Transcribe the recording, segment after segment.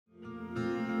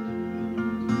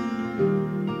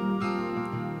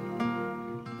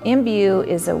Imbue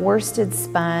is a worsted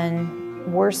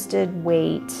spun, worsted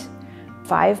weight,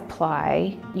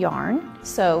 5-ply yarn.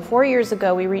 So 4 years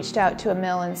ago, we reached out to a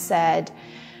mill and said,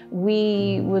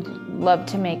 we would love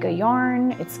to make a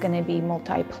yarn. It's going to be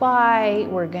multi-ply.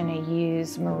 We're going to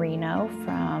use merino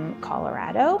from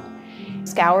Colorado,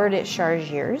 scoured at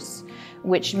chargeurs,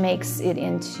 which makes it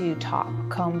into top,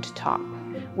 combed top,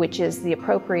 which is the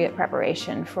appropriate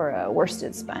preparation for a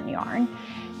worsted spun yarn.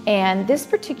 And this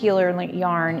particular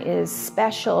yarn is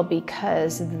special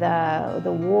because the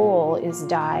wool is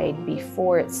dyed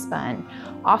before it's spun.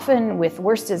 Often with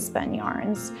worsted spun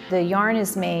yarns, the yarn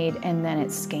is made and then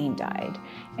it's skein dyed.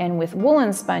 And with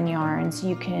woolen spun yarns,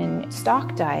 you can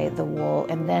stock dye the wool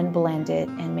and then blend it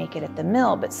and make it at the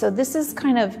mill. But so this is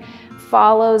kind of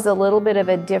follows a little bit of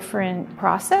a different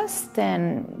process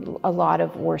than a lot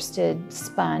of worsted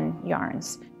spun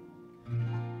yarns.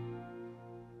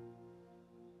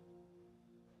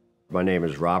 My name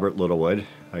is Robert Littlewood.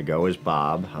 I go as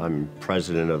Bob. I'm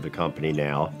president of the company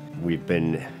now. We've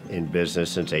been in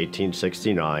business since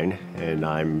 1869, and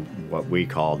I'm what we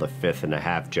call the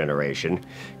 5.5 generation,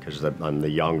 because I'm the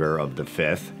younger of the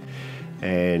 5th.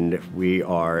 And we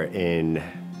are in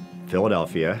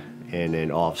Philadelphia in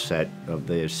an offset of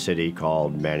the city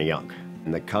called Manayunk.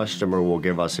 And the customer will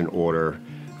give us an order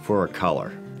for a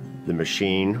color. The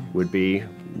machine would be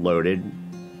loaded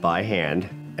by hand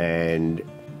and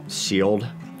sealed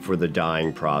for the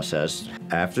dyeing process.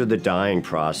 After the dyeing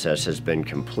process has been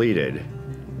completed,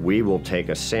 we will take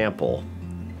a sample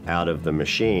out of the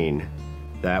machine.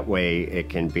 That way it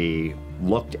can be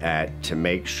looked at to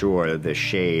make sure the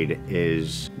shade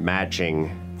is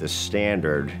matching the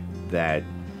standard that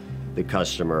the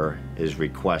customer is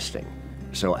requesting.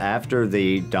 So after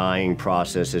the dyeing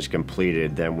process is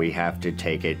completed, then we have to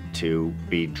take it to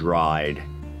be dried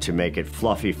to make it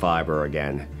fluffy fiber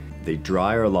again. The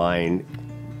dryer line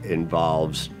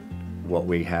involves what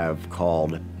we have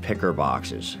called picker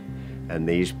boxes. And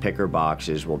these picker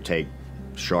boxes will take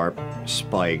sharp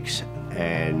spikes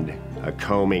and a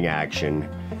combing action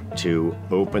to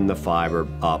open the fiber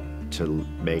up to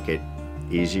make it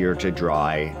easier to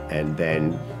dry, and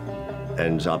then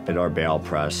ends up in our bale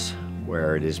press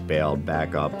where it is baled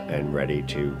back up and ready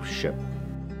to ship.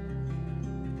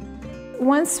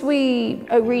 Once we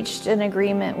reached an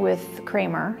agreement with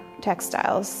Kramer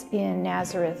Textiles in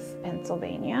Nazareth,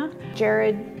 Pennsylvania,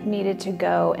 Jared needed to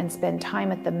go and spend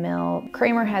time at the mill.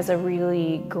 Kramer has a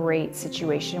really great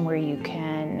situation where you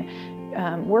can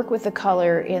work with the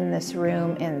color in this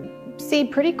room and see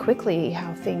pretty quickly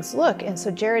how things look. And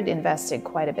so Jared invested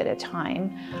quite a bit of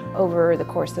time over the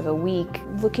course of a week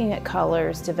looking at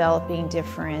colors, developing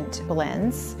different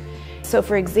blends. So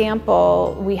for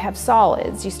example, we have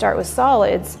solids. You start with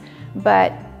solids,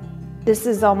 but this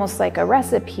is almost like a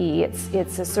recipe.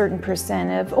 It's a certain percent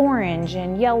of orange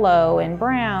and yellow and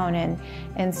brown,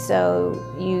 and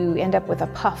so you end up with a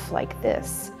puff like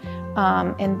this.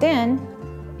 And then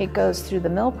it goes through the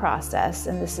mill process,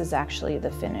 and this is actually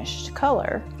the finished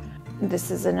color.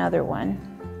 This is another one,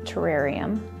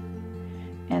 terrarium,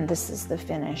 and this is the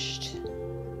finished.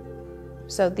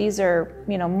 So these are,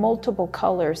 multiple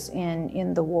colors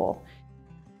in the wool.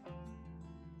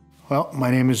 Well,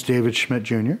 my name is David Schmidt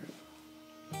Jr.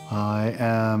 I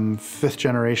am 5th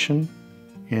generation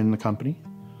in the company.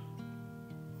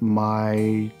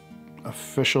 My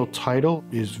official title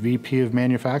is VP of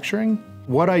Manufacturing.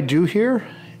 What I do here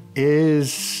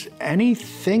is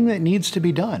anything that needs to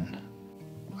be done.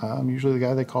 I'm usually the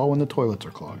guy they call when the toilets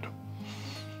are clogged.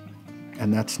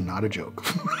 And that's not a joke.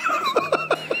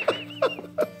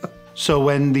 So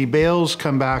when the bales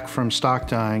come back from stock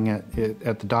dyeing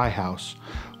at the dye house,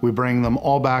 we bring them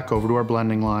all back over to our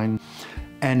blending line.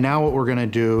 And now what we're gonna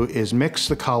do is mix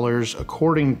the colors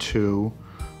according to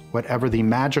whatever the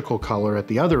magical color at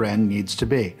the other end needs to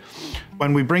be.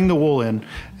 When we bring the wool in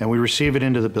and we receive it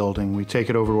into the building, we take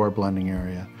it over to our blending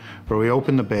area where we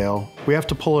open the bale. We have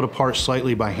to pull it apart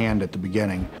slightly by hand at the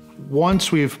beginning.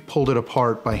 Once we've pulled it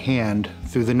apart by hand,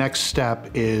 through the next step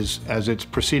is, as it's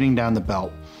proceeding down the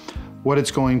belt, what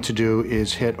it's going to do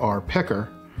is hit our picker,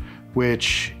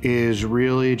 which is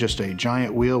really just a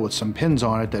giant wheel with some pins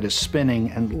on it that is spinning,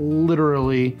 and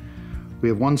literally we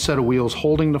have one set of wheels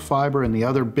holding the fiber and the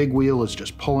other big wheel is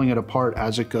just pulling it apart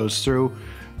as it goes through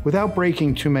without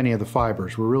breaking too many of the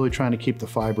fibers. We're really trying to keep the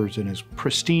fibers in as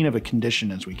pristine of a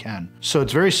condition as we can. So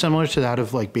it's very similar to that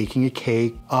of like baking a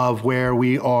cake, of where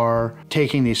we are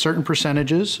taking these certain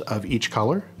percentages of each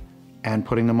color and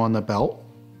putting them on the belt,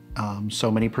 so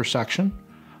many per section.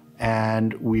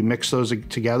 And we mix those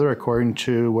together according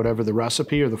to whatever the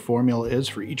recipe or the formula is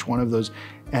for each one of those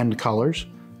end colors.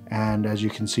 And as you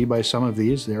can see by some of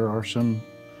these, there are some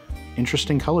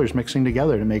interesting colors mixing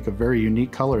together to make a very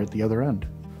unique color at the other end.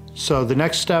 So the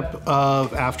next step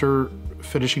after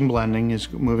finishing blending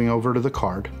is moving over to the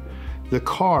card. The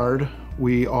card,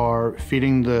 we are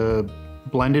feeding the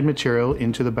blended material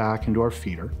into the back, into our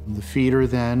feeder. The feeder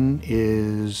then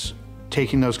is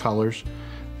taking those colors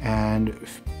and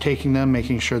taking them,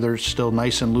 making sure they're still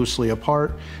nice and loosely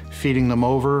apart, feeding them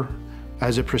over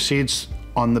as it proceeds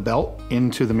on the belt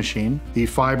into the machine. The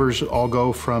fibers all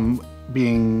go from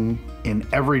being in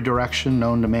every direction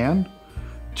known to man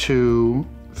to,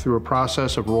 through a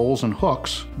process of rolls and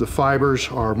hooks, the fibers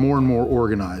are more and more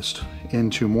organized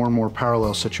into more and more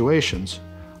parallel situations.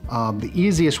 The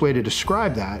easiest way to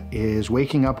describe that is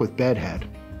waking up with bedhead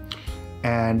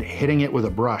and hitting it with a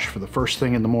brush for the first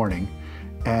thing in the morning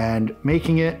and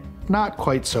making it not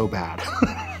quite so bad.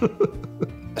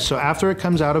 So after it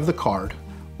comes out of the card,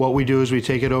 what we do is we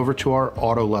take it over to our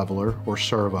auto leveler or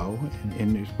servo,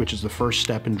 which is the first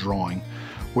step in drawing,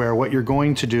 where what you're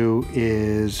going to do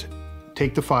is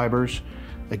take the fibers,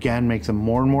 again, make them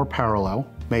more and more parallel,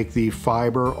 make the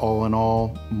fiber all in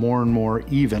all more and more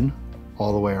even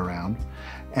all the way around.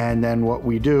 And then what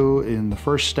we do in the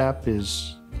first step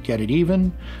is get it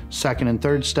even. Second and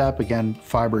third step, again,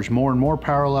 fibers more and more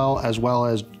parallel, as well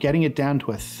as getting it down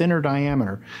to a thinner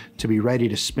diameter to be ready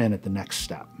to spin at the next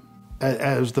step.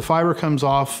 As the fiber comes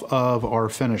off of our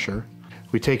finisher,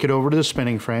 we take it over to the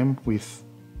spinning frame, we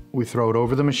throw it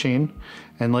over the machine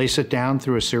and lace it down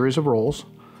through a series of rolls.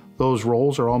 Those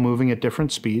rolls are all moving at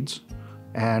different speeds,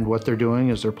 and what they're doing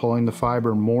is they're pulling the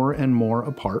fiber more and more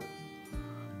apart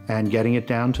and getting it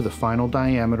down to the final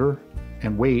diameter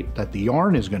and weight that the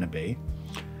yarn is going to be.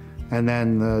 And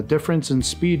then the difference in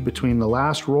speed between the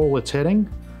last roll it's hitting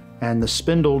and the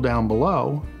spindle down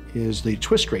below is the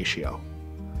twist ratio.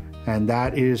 And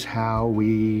that is how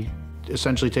we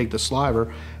essentially take the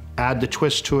sliver, add the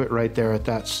twist to it right there at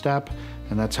that step,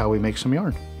 and that's how we make some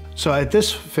yarn. So at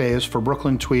this phase for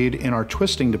Brooklyn Tweed in our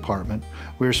twisting department,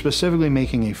 we're specifically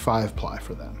making a 5-ply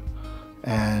for them.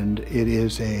 And it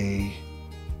is a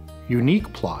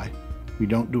unique ply. We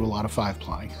don't do a lot of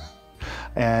 5-plying.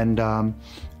 And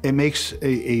it makes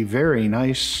a very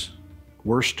nice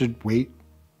worsted weight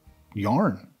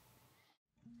yarn.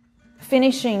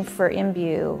 Finishing for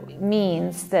Imbue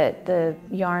means that the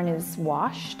yarn is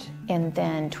washed and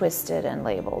then twisted and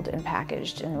labeled and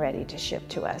packaged and ready to ship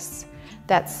to us.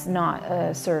 That's not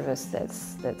a service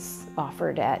that's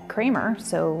offered at Kramer,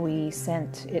 so we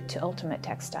sent it to Ultimate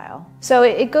Textile. So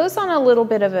it goes on a little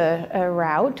bit of a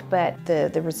route, but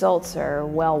the results are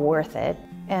well worth it.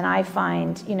 And I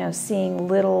find, you know, seeing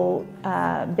little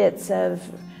bits of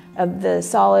the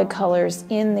solid colors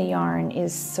in the yarn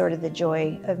is sort of the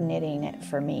joy of knitting it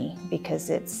for me, because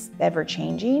it's ever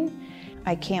changing.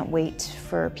 I can't wait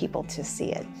for people to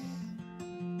see it.